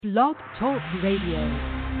Blog Talk Radio.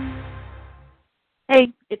 Hey,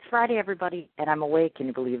 it's Friday, everybody, and I'm awake. Can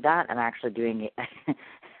you believe that? I'm actually doing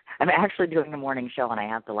I'm actually doing a morning show, and I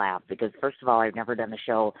have to laugh because, first of all, I've never done a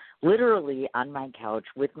show literally on my couch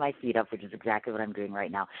with my feet up, which is exactly what I'm doing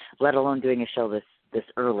right now, let alone doing a show this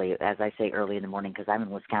early, as I say early in the morning, because I'm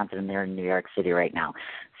in Wisconsin and they're in New York City right now.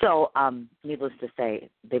 So needless to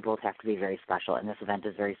say, they both have to be very special, and this event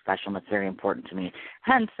is very special, and it's very important to me.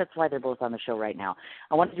 Hence, that's why they're both on the show right now.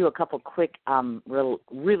 I want to do a couple quick,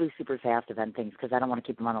 really super fast event things because I don't want to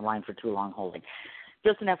keep them on the line for too long holding.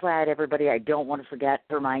 Just an FYI to everybody, I don't want to forget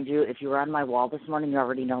to remind you, if you were on my wall this morning, you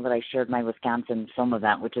already know that I shared my Wisconsin film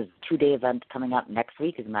event, which is a 2-day event coming up next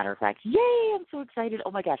week, as a matter of fact. Yay, I'm so excited. Oh,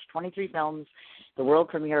 my gosh, 23 films, the world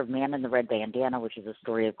premiere of Man in the Red Bandana, which is a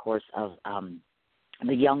story, of course, of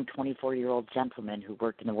the young 24-year-old gentleman who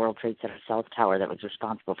worked in the World Trade Center South Tower that was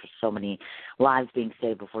responsible for so many lives being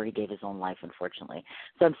saved before he gave his own life, unfortunately.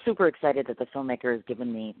 So I'm super excited that the filmmaker has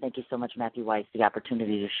given me, thank you so much, Matthew Weiss, the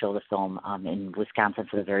opportunity to show the film in Wisconsin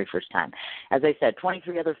for the very first time. As I said,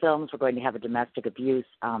 23 other films. We're going to have a domestic abuse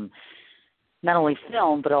not only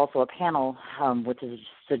film, but also a panel with the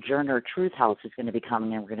Sojourner Truth House is going to be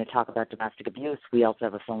coming, and we're going to talk about domestic abuse. We also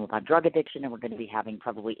have a film about drug addiction, and we're going to be having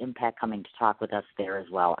probably Impact coming to talk with us there as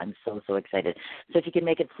well. I'm so excited. So if you can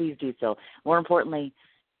make it, please do so.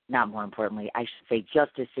 Not more importantly, I should say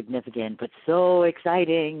just as significant, but so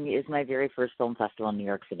exciting, is my very first film festival in New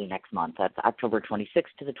York City next month. That's October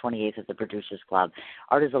 26th to the 28th at the Producers Club.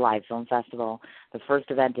 Art is Alive Film Festival. The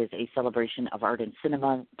first event is a celebration of art and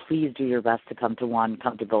cinema. Please do your best to come to one,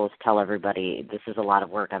 come to both. Tell everybody this is a lot of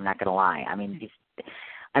work. I'm not going to lie. I mean,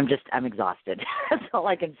 I'm exhausted. That's all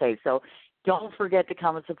I can say. So don't forget to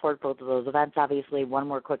come and support both of those events, obviously. One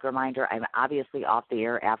more quick reminder, I'm obviously off the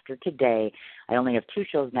air after today. I only have 2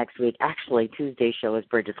 shows next week. Actually, Tuesday's show is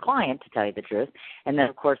Bridget's Client, to tell you the truth. And then,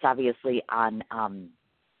 of course, obviously on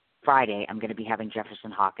Friday, I'm going to be having Jefferson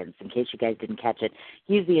Hawkins. In case you guys didn't catch it,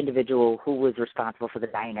 he's the individual who was responsible for the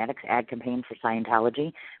Dianetics ad campaign for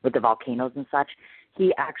Scientology with the volcanoes and such.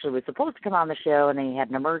 He actually was supposed to come on the show, and then he had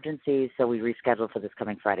an emergency, so we rescheduled for this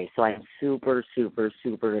coming Friday. So I'm super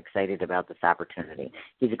excited about this opportunity.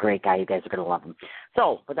 He's a great guy. You guys are going to love him.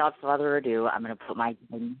 So without further ado, I'm going to put my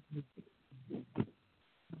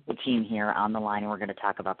team here on the line, and we're going to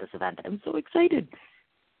talk about this event. I'm so excited.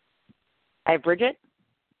 Hi, Bridget.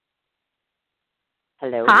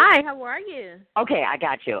 Hello. Hi, how are you? Okay, I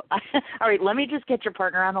got you. All right, let me just get your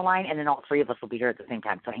partner on the line, and then all 3 of us will be here at the same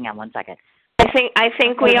time. So hang on one second. I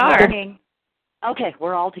think we are. Okay,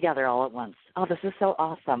 we're all together all at once. Oh, this is so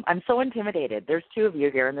awesome. I'm so intimidated. There's 2 of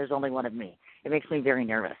you here, and there's only 1 of me. It makes me very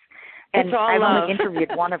nervous. And it's all I've love. only interviewed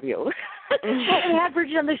 1 of you. We had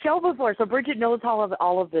Bridget on the show before, so Bridget knows how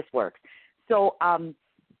all of this works. So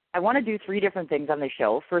I want to do 3 different things on the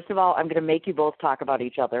show. First of all, I'm going to make you both talk about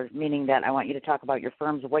each other, meaning that I want you to talk about your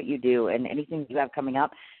firms, what you do, and anything you have coming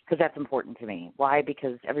up, because that's important to me. Why?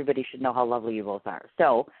 Because everybody should know how lovely you both are.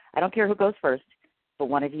 So I don't care who goes first, but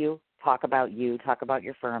one of you talk about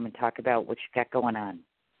your firm, and talk about what you got going on.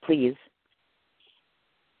 Please.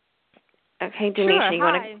 Okay, Donyshia, Sure, you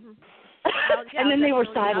want to? And then they were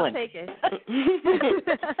silent. I'll take it.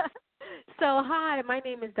 So, hi, my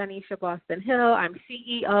name is Donyshia Boston Hill. I'm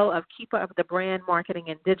CEO of Keeper of the Brand Marketing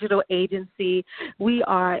and Digital Agency. We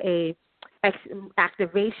are a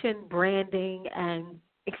activation, branding, and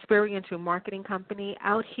experiential marketing company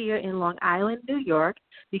out here in Long Island, New York.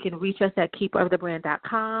 You can reach us at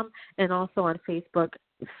keeperofthebrand.com and also on Facebook,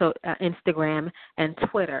 Instagram, and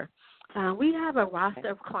Twitter. We have a roster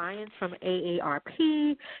of clients from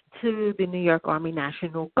AARP to the New York Army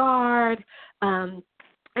National Guard,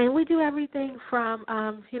 and we do everything from,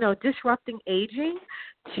 disrupting aging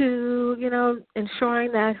to,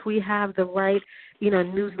 ensuring that we have the right,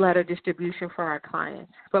 newsletter distribution for our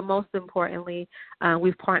clients. But most importantly,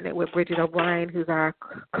 we've partnered with Bridget O'Brien, who's our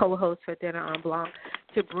co-host for Dinner en Blanc,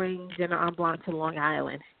 to bring Dinner en Blanc to Long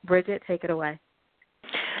Island. Bridget, take it away.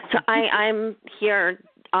 So I'm here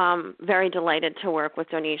very delighted to work with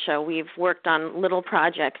Donyshia. We've worked on little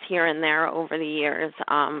projects here and there over the years,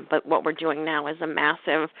 but what we're doing now is a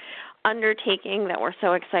massive undertaking that we're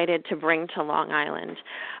so excited to bring to Long Island.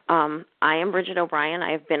 I am Bridget O'Brien.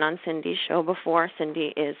 I have been on Cindy's show before.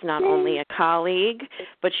 Cindy is not only a colleague,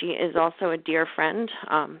 but she is also a dear friend,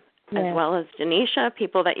 as well as Donyshia,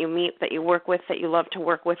 people that you meet, that you work with, that you love to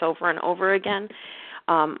work with over and over again.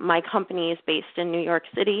 My company is based in New York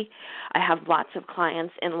City. I have lots of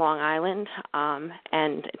clients in Long Island,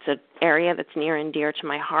 and it's an area that's near and dear to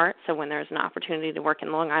my heart. So when there's an opportunity to work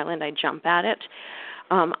in Long Island, I jump at it.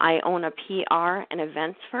 I own a PR and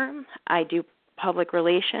events firm. I do public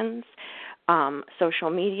relations. social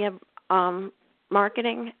media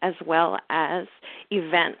marketing, as well as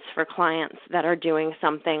events for clients that are doing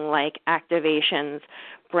something like activations,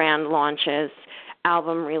 brand launches,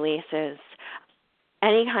 album releases.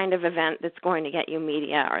 Any kind of event that's going to get you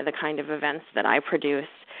media are the kind of events that I produce.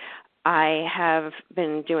 I have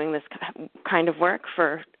been doing this kind of work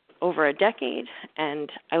for over a decade,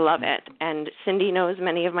 and I love it. And Cindy knows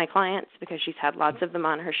many of my clients because she's had lots of them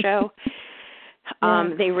on her show.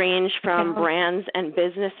 They range from brands and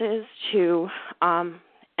businesses to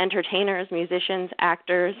entertainers, musicians,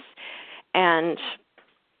 actors, and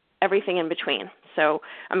everything in between. So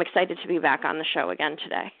I'm excited to be back on the show again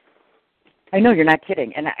today. I know, you're not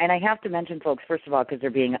kidding. And I have to mention, folks, first of all, because they're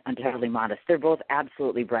being entirely modest, they're both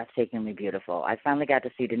absolutely breathtakingly beautiful. I finally got to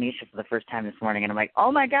see Donyshia for the first time this morning, and I'm like,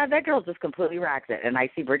 oh, my God, that girl just completely rocks it. And I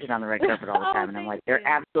see Bridget on the red carpet all the time, and I'm like, they're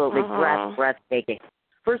absolutely breathtaking.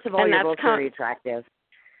 First of all, you're both very attractive.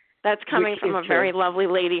 That's coming from a very lovely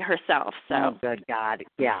lady herself. So. Oh, good God.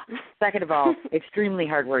 Yeah. Second of all, extremely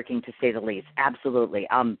hardworking, to say the least. Absolutely.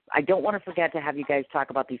 I don't want to forget to have you guys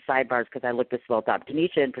talk about these sidebars because I looked this both up.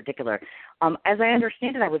 Donyshia in particular. As I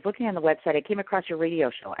understand it, I was looking on the website. I came across your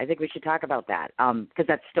radio show. I think we should talk about that because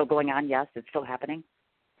that's still going on. Yes, it's still happening.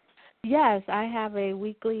 Yes, I have a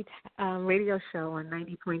weekly radio show on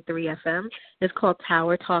 90.3 FM. It's called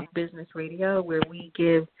Tower Talk Business Radio, where we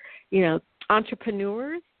give,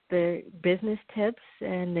 entrepreneurs the business tips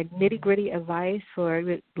and the nitty-gritty advice for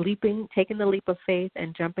taking the leap of faith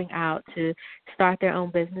and jumping out to start their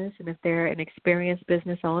own business. And if they're an experienced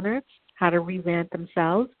business owner, how to revamp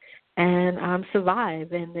themselves and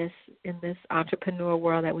survive in this entrepreneur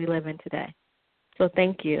world that we live in today. So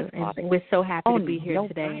thank you. And we're so happy to be here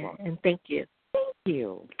today. And thank you. Thank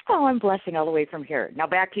you. Oh, I'm blessing all the way from here. Now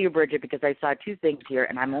back to you, Bridget, because I saw two things here,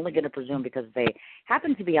 and I'm only going to presume because they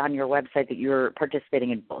happen to be on your website that you're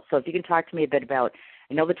participating in both. So if you can talk to me a bit about,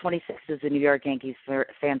 I know the 26th is the New York Yankees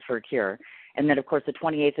Fans for a Cure, and then, of course, the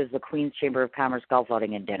 28th is the Queens Chamber of Commerce golf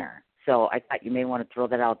outing and dinner. So I thought you may want to throw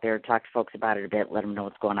that out there, talk to folks about it a bit, let them know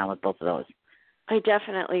what's going on with both of those. I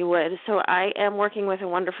definitely would. So I am working with a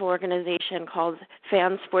wonderful organization called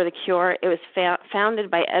Fans for the Cure. It was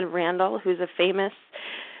founded by Ed Randall, who's a famous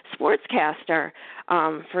sportscaster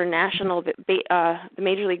for the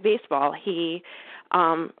Major League Baseball. He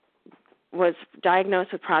was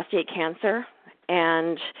diagnosed with prostate cancer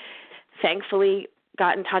and thankfully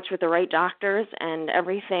got in touch with the right doctors and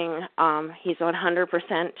everything. He's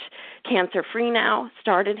 100% cancer-free now,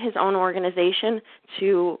 started his own organization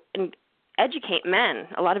to educate men.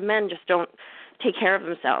 A lot of men just don't take care of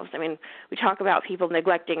themselves. I mean, we talk about people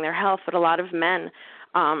neglecting their health, but a lot of men,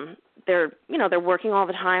 they're working all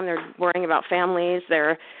the time. They're worrying about families.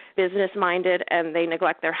 They're business-minded, and they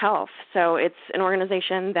neglect their health. So it's an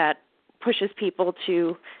organization that pushes people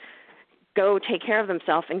to go take care of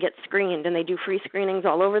themselves and get screened, and they do free screenings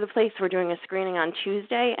all over the place. We're doing a screening on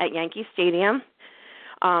Tuesday at Yankee Stadium.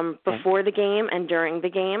 Before the game and during the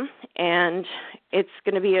game, and it's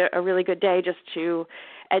going to be a really good day just to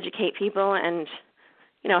educate people and,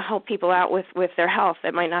 help people out with their health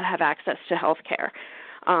that might not have access to health care.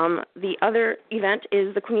 The other event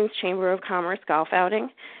is the Queens Chamber of Commerce golf outing.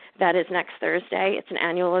 That is next Thursday. It's an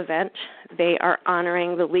annual event. They are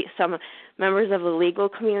honoring some members of the legal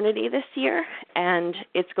community this year, and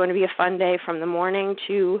it's going to be a fun day from the morning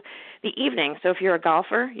to the evening. So if you're a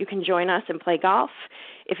golfer, you can join us and play golf.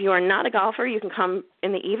 If you are not a golfer, you can come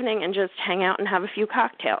in the evening and just hang out and have a few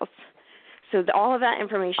cocktails. So all of that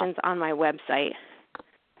information is on my website.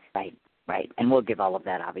 Right. And we'll give all of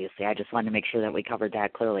that, obviously. I just wanted to make sure that we covered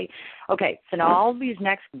that clearly. Okay, so now all of these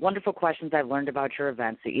next wonderful questions I've learned about your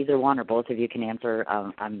events, so either one or both of you can answer.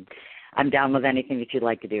 I'm down with anything that you'd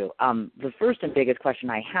like to do. The first and biggest question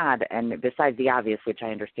I had, and besides the obvious, which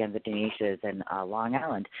I understand that Donyshia is in Long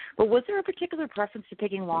Island, but was there a particular preference to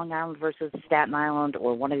picking Long Island versus Staten Island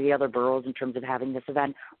or one of the other boroughs in terms of having this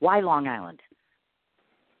event? Why Long Island?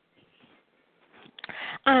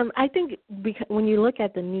 I think when you look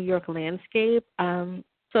at the New York landscape,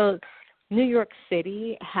 so New York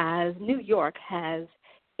has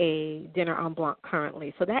a dinner en blanc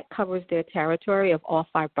currently, so that covers their territory of all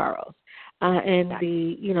 5 boroughs, and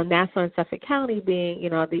the Nassau and Suffolk County being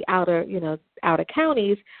the outer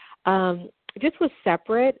counties. Just was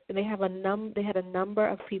separate. They had a number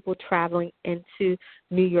of people traveling into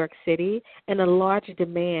New York City, and a large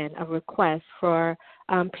demand, a request for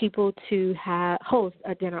people to host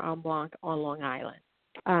a dinner en blanc on Long Island.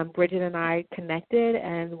 Bridget and I connected,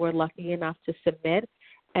 and were lucky enough to submit,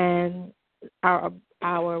 and our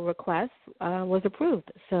request was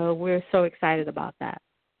approved. So we're so excited about that.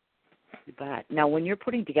 You bet. Now, when you're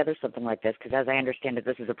putting together something like this, because as I understand it,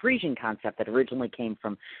 this is a Parisian concept that originally came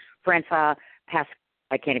from Francois Pascal.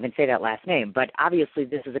 I can't even say that last name, but obviously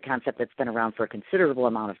this is a concept that's been around for a considerable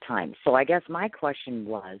amount of time. So I guess my question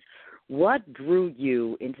was, what drew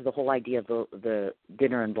you into the whole idea of the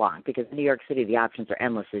dinner en blanc? Because in New York City, the options are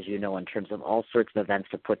endless, as you know, in terms of all sorts of events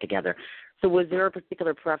to put together. So was there a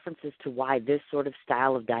particular preference as to why this sort of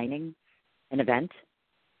style of dining, an event?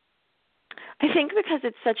 I think because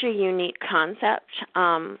it's such a unique concept.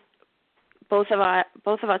 Both of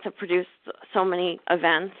us have produced so many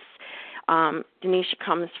events. Donyshia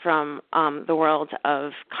comes from the world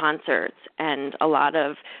of concerts and a lot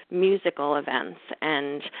of musical events,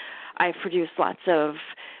 and I've produced lots of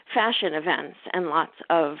fashion events and lots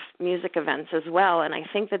of music events as well. And I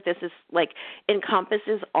think that this is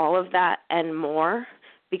encompasses all of that and more,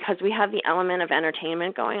 because we have the element of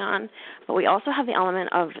entertainment going on, but we also have the element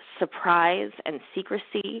of surprise and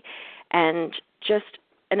secrecy and just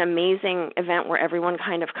an amazing event where everyone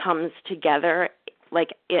kind of comes together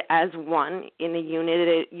as one in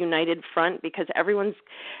a united front, because everyone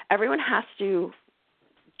has to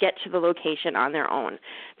get to the location on their own.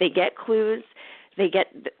 They get clues.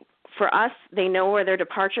 For us, they know where their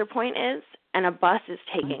departure point is, and a bus is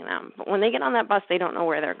taking them. But when they get on that bus, they don't know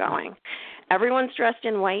where they're going. Everyone's dressed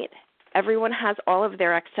in white. Everyone has all of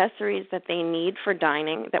their accessories that they need for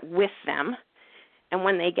dining with them. And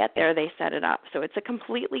when they get there, they set it up. So it's a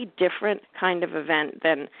completely different kind of event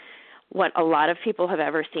than what a lot of people have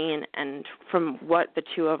ever seen and from what the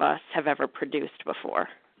two of us have ever produced before.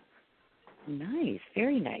 Nice,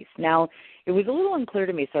 very nice. Now, it was a little unclear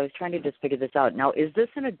to me, so I was trying to just figure this out. Now, is this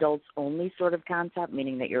an adults-only sort of concept,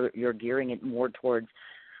 meaning that you're gearing it more towards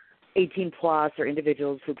 18-plus or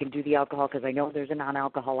individuals who can do the alcohol? Because I know there's a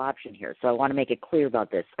non-alcohol option here, so I want to make it clear about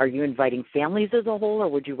this. Are you inviting families as a whole, or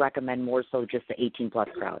would you recommend more so just the 18-plus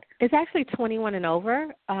crowd? It's actually 21 and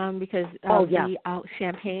over because of the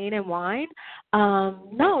champagne and wine.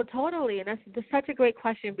 No, totally. And that's such a great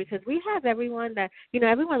question, because we have everyone that,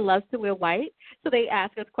 everyone loves to wear white. So they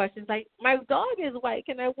ask us questions like, my dog is white.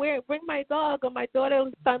 Can I bring my dog? Or my daughter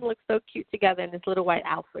and son look so cute together in this little white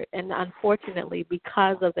outfit. And unfortunately,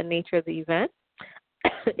 because of the nature of the event,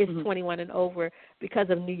 it's 21 and over because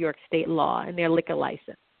of New York State law and their liquor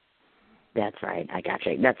license. That's right. I got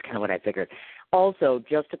you. That's kind of what I figured. Also,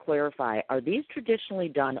 just to clarify, are these traditionally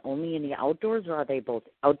done only in the outdoors, or are they both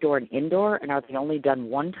outdoor and indoor, and are they only done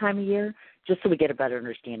one time a year, just so we get a better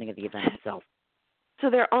understanding of the event itself? So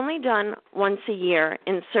they're only done once a year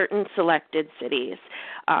in certain selected cities.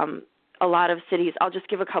 A lot of cities, I'll just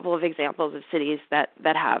give a couple of examples of cities that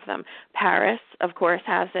have them. Paris, of course,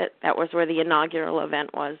 has it. That was where the inaugural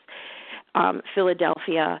event was.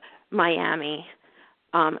 Philadelphia, Miami,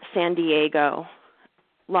 San Diego,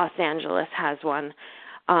 Los Angeles has one,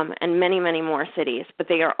 and many, many more cities. But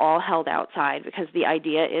they are all held outside because the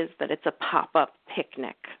idea is that it's a pop-up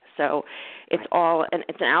picnic. So it's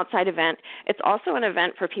it's an outside event. It's also an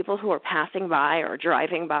event for people who are passing by or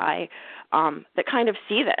driving by that kind of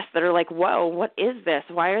see this, that are like, whoa, what is this?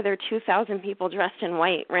 Why are there 2,000 people dressed in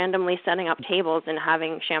white randomly setting up tables and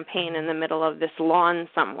having champagne in the middle of this lawn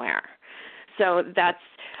somewhere? So that's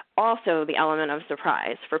also the element of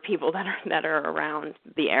surprise for people that are around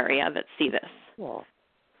the area that see this. Cool.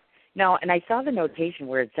 Now, and I saw the notation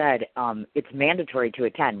where it said it's mandatory to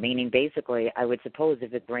attend, meaning basically I would suppose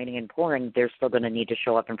if it's raining and pouring, they're still going to need to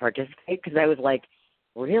show up and participate, because I was like,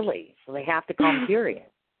 really? So they have to come, period.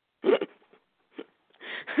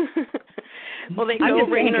 Well, they go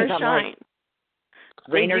rain or shine.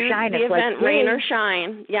 Rain or shine. The event rain or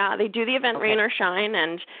shine. Yeah, they do the event rain or shine,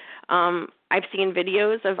 and I've seen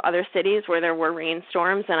videos of other cities where there were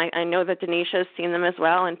rainstorms, and I know that Donyshia has seen them as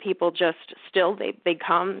well, and people just still, they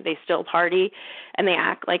come, they still party, and they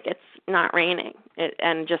act like it's not raining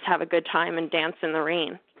and just have a good time and dance in the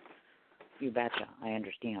rain. You betcha. I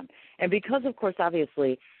understand. And because, of course,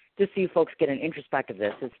 obviously, just so you folks get an introspective of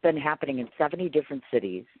this, it's been happening in 70 different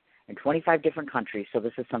cities in 25 different countries, so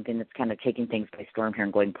this is something that's kind of taking things by storm here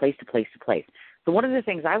and going place to place to place. So one of the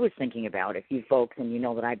things I was thinking about, if you folks, and you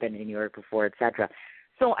know that I've been in New York before, et cetera,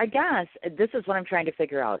 so I guess this is what I'm trying to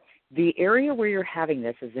figure out. The area where you're having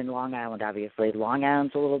this is in Long Island, obviously. Long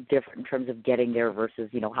Island's a little different in terms of getting there versus,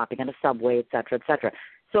 hopping on a subway, et cetera, et cetera.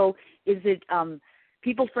 So is it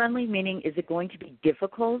people-friendly, meaning is it going to be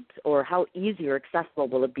difficult, or how easy or accessible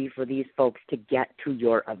will it be for these folks to get to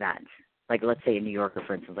your event? Like, let's say a New Yorker,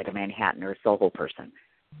 for instance, like a Manhattan or a Soho person.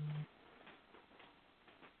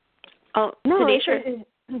 Oh, no,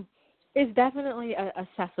 it's definitely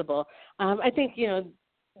accessible. I think,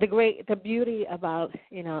 the beauty about,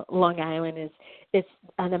 Long Island is it's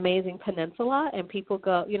an amazing peninsula, and people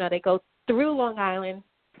go, they go through Long Island,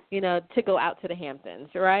 to go out to the Hamptons,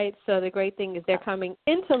 right? So the great thing is they're coming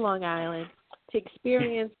into Long Island to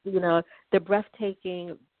experience, the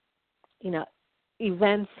breathtaking,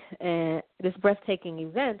 events, this breathtaking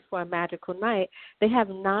event for a magical night. They have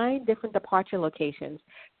 9 different departure locations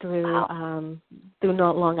through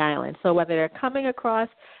Long Island. So whether they're coming across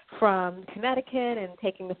from Connecticut and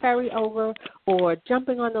taking the ferry over, or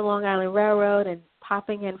jumping on the Long Island Railroad and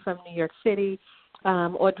popping in from New York City,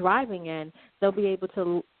 or driving in, they'll be able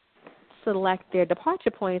to select their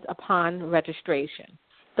departure points upon registration.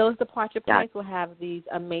 Those departure points will have these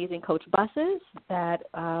amazing coach buses that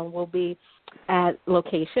will be at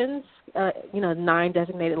locations, 9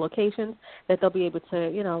 designated locations that they'll be able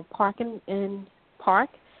to, park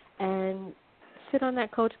and sit on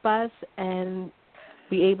that coach bus and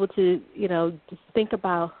be able to, think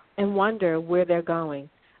about and wonder where they're going.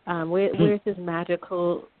 Where's this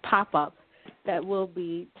magical pop-up that will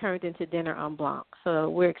be turned into Dinner en Blanc. So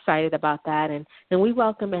we're excited about that. And we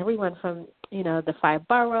welcome everyone from, the 5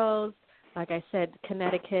 boroughs, like I said,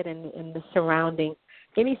 Connecticut and the surrounding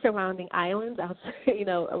islands outside,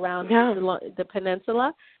 around the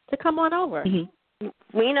peninsula to come on over. Mm-hmm.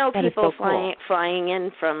 We know that people so flying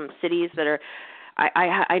in from cities that are,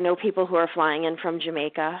 I know people who are flying in from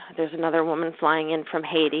Jamaica. There's another woman flying in from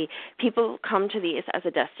Haiti. People come to these as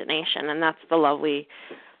a destination, and that's the lovely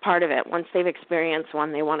part of it. Once they've experienced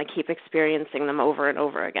one, they want to keep experiencing them over and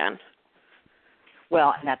over again.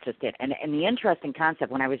 Well, and that's just it. And the interesting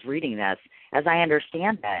concept when I was reading this, as I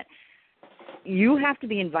understand that, you have to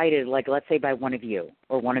be invited, like, let's say by one of you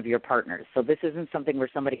or one of your partners. So this isn't something where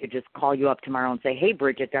somebody could just call you up tomorrow and say, hey,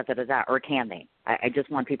 Bridget, da-da-da-da, or can they? I just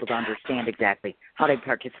want people to understand exactly how they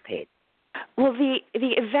participate. Well, the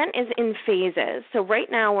event is in phases. So right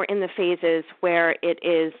now we're in the phases where it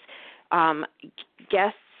is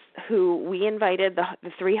guests who we invited, the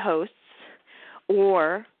 3 hosts,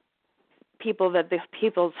 or people that the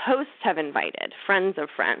people's hosts have invited, friends of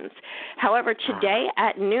friends. However, today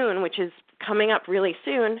at noon, which is coming up really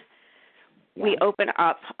soon, we open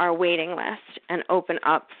up our waiting list and open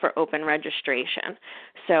up for open registration.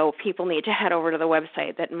 So people need to head over to the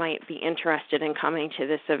website that might be interested in coming to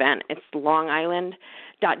this event. It's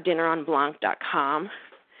longisland.dinnerenblanc.com,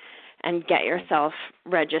 and get yourself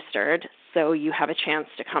registered so you have a chance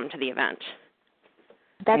to come to the event.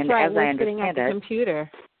 That's right. We're sitting at the computer.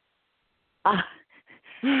 I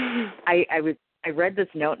read this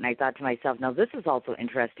note and I thought to myself, now this is also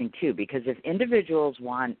interesting too, because if individuals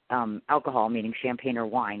want alcohol, meaning champagne or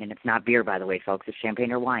wine, and it's not beer, by the way, folks, it's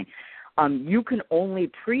champagne or wine, you can only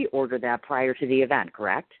pre-order that prior to the event,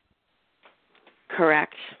 correct?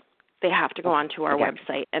 Correct. They have to go onto our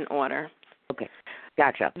website and order. Okay,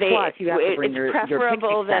 gotcha. Plus, you have to bring your picnic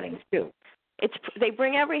settings too. They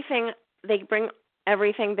bring everything. They bring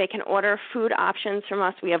everything. They can order food options from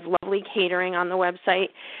us. We have lovely catering on the website,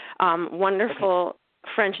 wonderful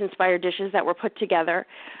French-inspired dishes that were put together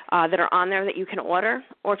that are on there that you can order,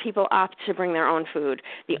 or people opt to bring their own food.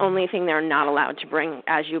 The only thing they're not allowed to bring,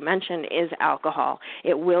 as you mentioned, is alcohol.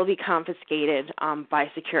 It will be confiscated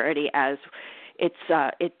by security as it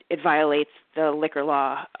violates the liquor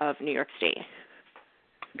law of New York State.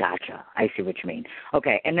 Gotcha. I see what you mean.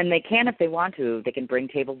 Okay, and then they can, if they want to, they can bring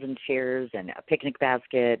tables and chairs and a picnic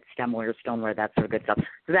basket, stemware, stoneware, that sort of good stuff.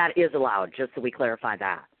 So that is allowed, just so we clarify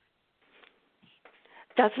that.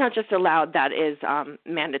 That's not just allowed, that is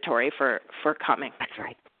mandatory for coming. That's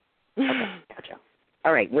right. Okay, gotcha.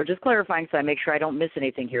 All right, we're just clarifying so I make sure I don't miss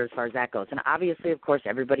anything here as far as that goes. And obviously, of course,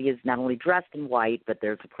 everybody is not only dressed in white, but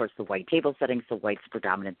there's, of course, the white table setting, so white's the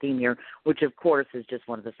predominant theme here, which, of course, is just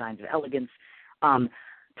one of the signs of elegance.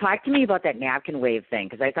 Talk to me about that napkin wave thing,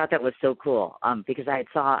 because I thought that was so cool, because I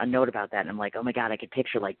saw a note about that, and I'm like, oh, my God, I could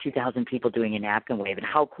picture like 2,000 people doing a napkin wave, and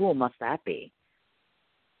how cool must that be?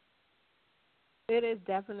 It is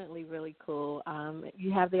definitely really cool.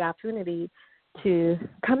 You have the opportunity to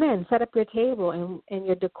come in, set up your table and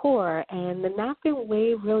your decor, and the napkin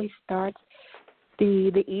wave really starts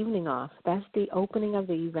the evening off. That's the opening of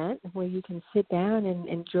the event where you can sit down and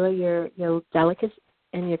enjoy your delicacies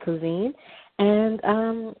and your cuisine,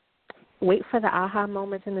 and wait for the aha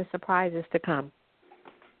moments and the surprises to come.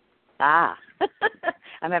 I'm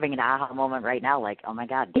having an aha moment right now, like, oh my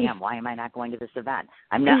God, damn, why am I not going to this event?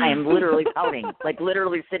 I am literally pouting, like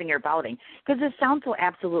literally sitting here pouting, because this sounds so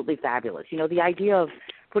absolutely fabulous. You know, the idea of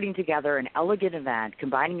putting together an elegant event,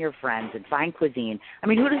 combining your friends and fine cuisine. I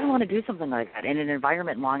mean, who doesn't want to do something like that in an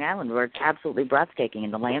environment in Long Island where it's absolutely breathtaking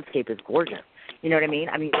and the landscape is gorgeous? You know what I mean?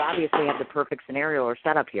 I mean, you obviously have the perfect scenario or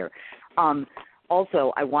setup here.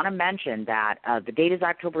 Also, I want to mention that the date is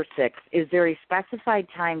October 6th. Is there a specified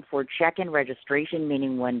time for check-in registration,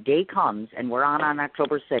 meaning when day comes and we're on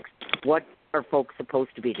October 6th, what are folks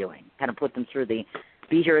supposed to be doing? Kind of put them through the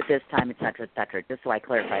be here at this time, et cetera, just so I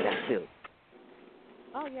clarify that too.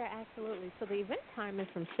 Oh, yeah, absolutely. So the event time is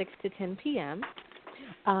from 6 to 10 p.m.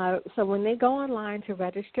 So when they go online to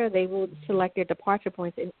register, they will select their departure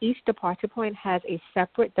points, and each departure point has a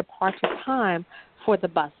separate departure time for the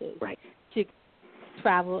buses to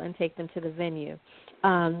travel and take them to the venue.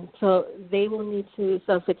 So they will need to,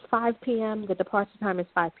 so if it's 5 p.m., the departure time is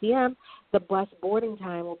 5 p.m., the bus boarding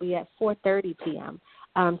time will be at 4:30 p.m.,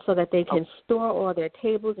 so that they can store all their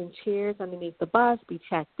tables and chairs underneath the bus, be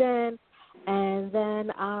checked in, and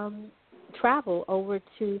then travel over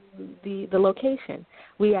to the location.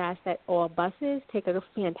 We ask that all buses take a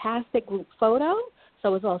fantastic group photo,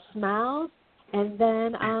 so it's all smiles, and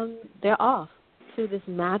then they're off to this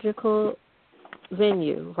magical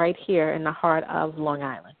venue right here in the heart of Long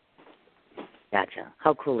Island. Gotcha.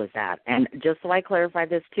 How cool is that? And just so I clarify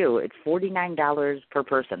this too, it's $49 per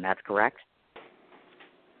person. That's correct?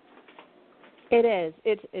 It is.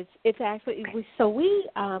 It's actually we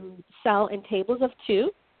sell in tables of 2.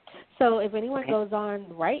 So if anyone goes on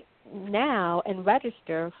right now and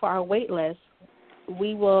register for our wait list,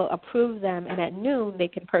 we will approve them, and at noon they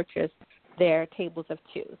can purchase their tables of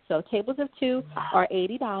 2. So tables of 2 are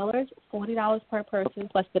 $80, $40 per person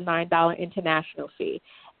plus the $9 international fee,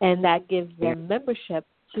 and that gives them membership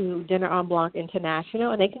to Dinner en Blanc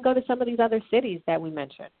International, and they can go to some of these other cities that we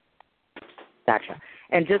mentioned. Gotcha.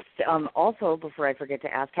 And just also, before I forget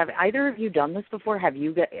to ask, have either of you done this before? Have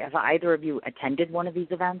either of you attended one of these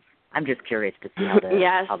events? I'm just curious to see how that.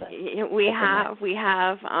 Yes, how that we have. We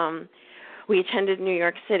have. We attended New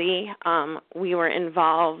York City. We were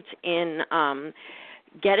involved in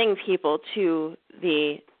getting people to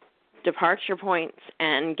the departure points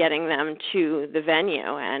and getting them to the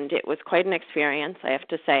venue, and it was quite an experience, I have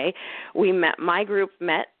to say. My group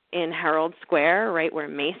met in Herald Square, right where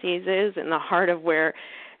Macy's is, in the heart of where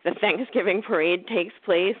the Thanksgiving parade takes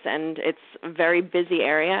place, and it's a very busy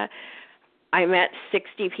area. I met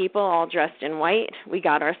 60 people all dressed in white. We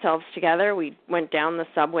got ourselves together. We went down the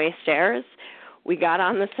subway stairs. We got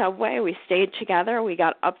on the subway. We stayed together. We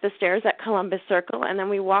got up the stairs at Columbus Circle, and then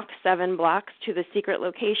we walked 7 blocks to the secret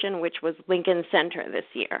location, which was Lincoln Center this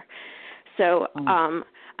year. So I'm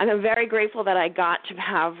very grateful that I got to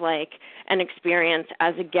have an experience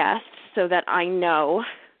as a guest so that I know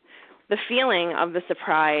the feeling of the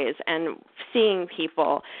surprise and seeing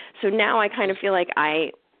people. So now I kind of feel like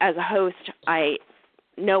as a host, I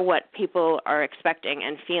know what people are expecting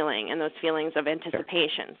and feeling, and those feelings of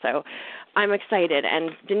anticipation. So I'm excited.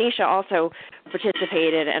 And Donyshia also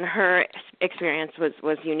participated, and her experience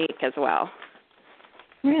was unique as well.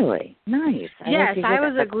 Really? Nice. Yes, I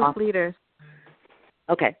was a group leader.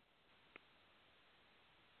 Okay.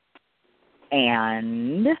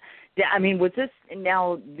 And, I mean, was this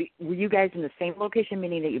were you guys in the same location,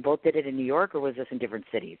 meaning that you both did it in New York, or was this in different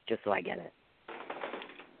cities, just so I get it?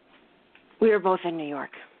 We were both in New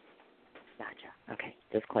York. Gotcha. Okay,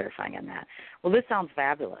 just clarifying on that. Well, this sounds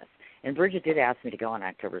fabulous. And Bridget did ask me to go on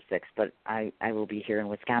October 6th, but I will be here in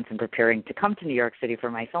Wisconsin preparing to come to New York City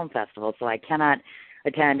for my film festival, so I cannot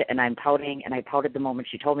attend, and I'm pouting, and I pouted the moment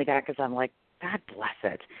she told me that because I'm like, God bless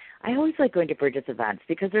it. I always like going to Bridget's events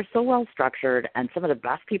because they're so well structured, and some of the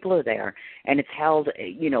best people are there, and it's held,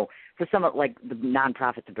 for some of the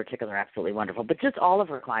nonprofits in particular, absolutely wonderful. But just all of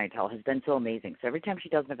her clientele has been so amazing. So every time she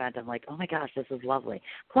does an event, I'm like, oh my gosh, this is lovely.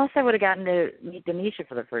 Plus, I would have gotten to meet Donyshia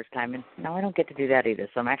for the first time, and now I don't get to do that either.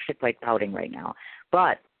 So I'm actually quite pouting right now.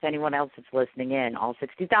 But to anyone else that's listening in, all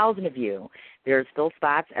 60,000 of you, there are still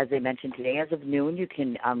spots. As I mentioned today, as of noon, you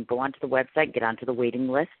can go onto the website, get onto the waiting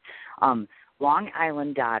list.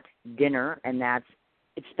 LongIsland.dinner, and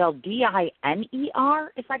it's spelled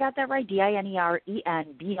DINER, if I got that right,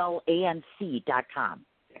 DINERENBLANC.com. Is that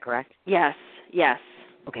correct? Yes.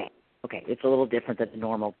 Okay. It's a little different than the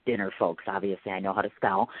normal dinner folks. Obviously, I know how to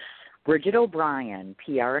spell. Bridget O'Brien,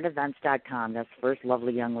 PRandEvents.com. That's the first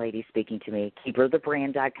lovely young lady speaking to me.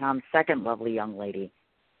 KeeperTheBrand.com, second lovely young lady.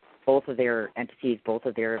 Both of their entities, both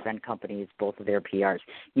of their event companies, both of their PRs.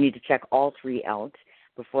 You need to check all 3 out.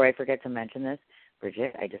 Before I forget to mention this,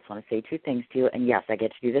 Bridget, I just want to say 2 things to you. And, yes, I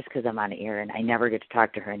get to do this because I'm on air, and I never get to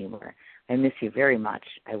talk to her anymore. I miss you very much.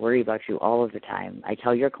 I worry about you all of the time. I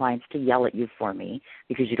tell your clients to yell at you for me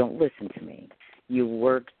because you don't listen to me. You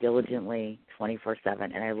work diligently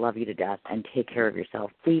 24/7, and I love you to death, and take care of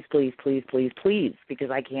yourself. Please, please, please, please, please,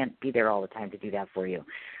 because I can't be there all the time to do that for you.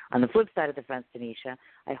 On the flip side of the fence, Donyshia,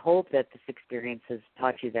 I hope that this experience has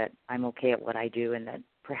taught you that I'm okay at what I do and that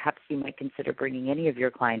perhaps you might consider bringing any of your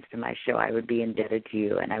clients to my show. I would be indebted to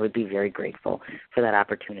you, and I would be very grateful for that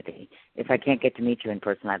opportunity. If I can't get to meet you in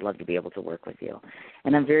person, I'd love to be able to work with you.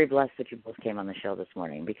 And I'm very blessed that you both came on the show this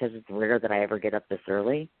morning because it's rare that I ever get up this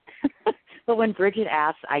early. But when Bridget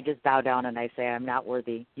asks, I just bow down and I say, I'm not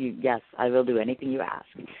worthy. Yes, I will do anything you ask.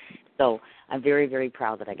 So I'm very, very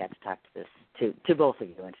proud that I got to talk to both of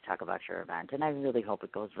you and to talk about your event. And I really hope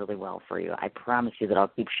it goes really well for you. I promise you that I'll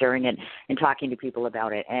keep sharing it and talking to people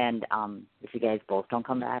about it. And if you guys both don't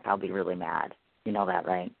come back, I'll be really mad. You know that,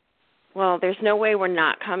 right? Well, there's no way we're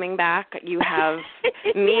not coming back. You have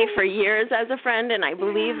me for years as a friend, and I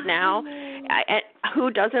believe now,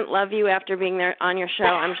 who doesn't love you after being there on your show?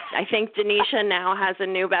 I think Donyshia now has a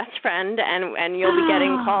new best friend, and you'll be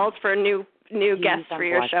getting calls for new guests for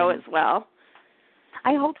your show as well.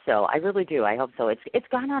 I hope so. I really do. I hope so. It's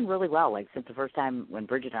gone on really well. Like since the first time when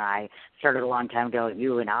Bridget and I started a long time ago,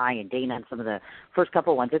 you and I and Dana and some of the first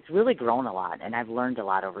couple ones, it's really grown a lot, and I've learned a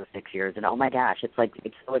lot over 6 years. And oh my gosh, it's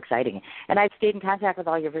so exciting. And I've stayed in contact with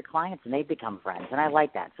all of your clients, and they've become friends, and I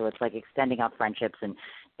like that. So it's like extending out friendships and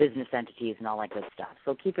business entities and all that good stuff.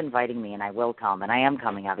 So keep inviting me, and I will come, and I am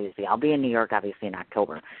coming, obviously. I'll be in New York, obviously, in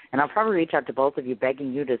October. And I'll probably reach out to both of you,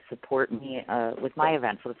 begging you to support me with my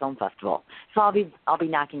event for the film festival. So I'll be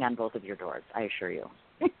knocking on both of your doors, I assure you.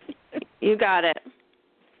 You got it.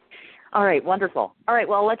 All right, wonderful. All right,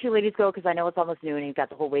 well, I'll let you ladies go because I know it's almost noon and you've got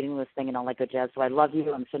the whole waiting list thing and all that good jazz. So I love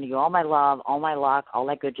you. I'm sending you all my love, all my luck, all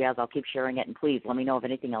that good jazz. I'll keep sharing it, and please let me know of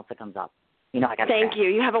anything else that comes up. You know, I got. Thank you.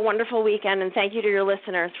 You have a wonderful weekend, and thank you to your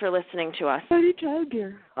listeners for listening to us. Anytime,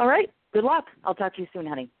 dear. All right. Good luck. I'll talk to you soon,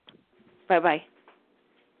 honey. Bye-bye.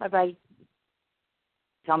 Bye-bye.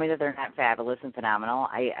 Tell me that they're not fabulous and phenomenal.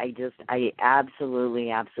 I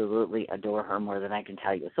absolutely adore her more than I can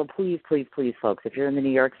tell you. So please, folks, if you're in the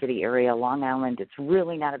New York City area, Long Island, it's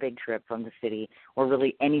really not a big trip from the city or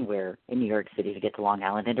really anywhere in New York City to get to Long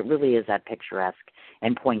Island, and it really is that picturesque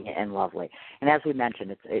and poignant and lovely. And as we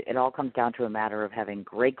mentioned, it all comes down to a matter of having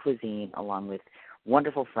great cuisine along with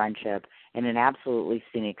wonderful friendship in an absolutely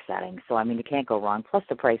scenic setting. So, I mean, you can't go wrong. Plus,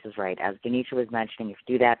 the price is right. As Donyshia was mentioning, if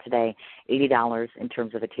you do that today, $80 in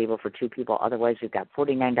terms of a table for two people. Otherwise, we've got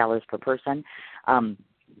 $49 per person.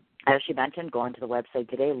 As she mentioned, go onto the website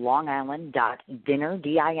today, longisland.dinner,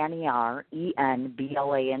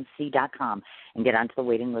 DINERENBLANC.com, and get onto the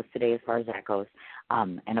waiting list today as far as that goes.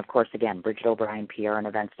 And, of course, again, Bridget O'Brien,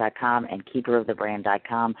 PRandEvents.com, and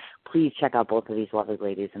KeeperOfTheBrand.com. Please check out both of these lovely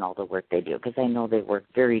ladies and all the work they do, because I know they work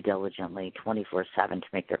very diligently 24/7 to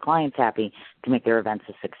make their clients happy, to make their events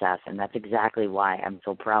a success, and that's exactly why I'm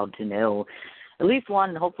so proud to know at least one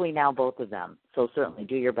and hopefully now both of them. So certainly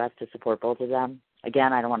do your best to support both of them.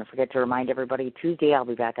 Again, I don't want to forget to remind everybody, Tuesday I'll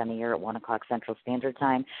be back on the air at 1 o'clock Central Standard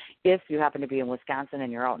Time. If you happen to be in Wisconsin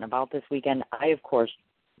and you're out and about this weekend, I, of course,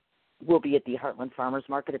 will be at the Heartland Farmers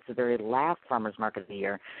Market. It's the very last farmers market of the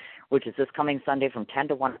year, which is this coming Sunday from 10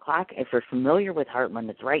 to 1 o'clock. If you're familiar with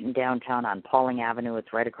Heartland, it's right in downtown on Pauling Avenue.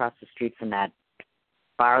 It's right across the street from that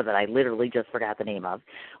bar that I literally just forgot the name of.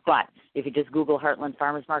 But if you just Google Heartland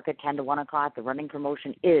Farmers Market, 10 to 1 o'clock, the running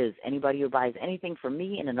promotion is anybody who buys anything from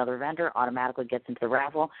me and another vendor automatically gets into the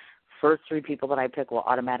raffle. First 3 people that I pick will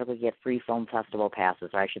automatically get free film festival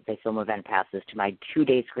passes, or I should say film event passes, to my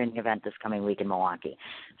 2-day screening event this coming week in Milwaukee.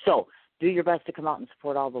 So do your best to come out and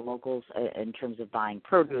support all the locals in terms of buying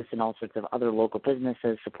produce and all sorts of other local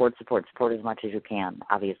businesses. Support as much as you can,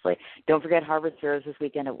 obviously. Don't forget Harvest Fair is this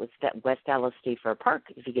weekend at West Dallas State Fair Park.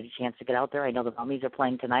 If you get a chance to get out there, I know the Mummies are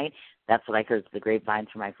playing tonight. That's what I heard through the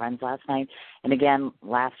grapevines from my friends last night. And again,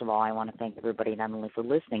 last of all, I want to thank everybody not only for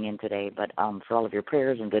listening in today, but for all of your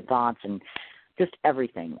prayers and good thoughts and just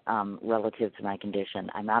everything relative to my condition.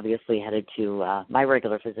 I'm obviously headed to my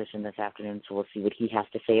regular physician this afternoon, so we'll see what he has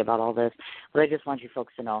to say about all this. But I just want you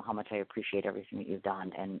folks to know how much I appreciate everything that you've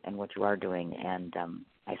done and what you are doing. And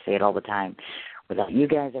I say it all the time. Without you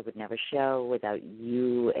guys, I would never show. Without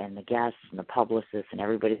you and the guests and the publicists and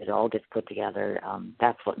everybody that all gets put together,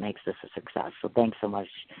 that's what makes this a success. So thanks so much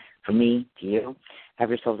from me to you. Have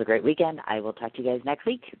yourselves a great weekend. I will talk to you guys next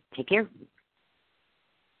week. Take care.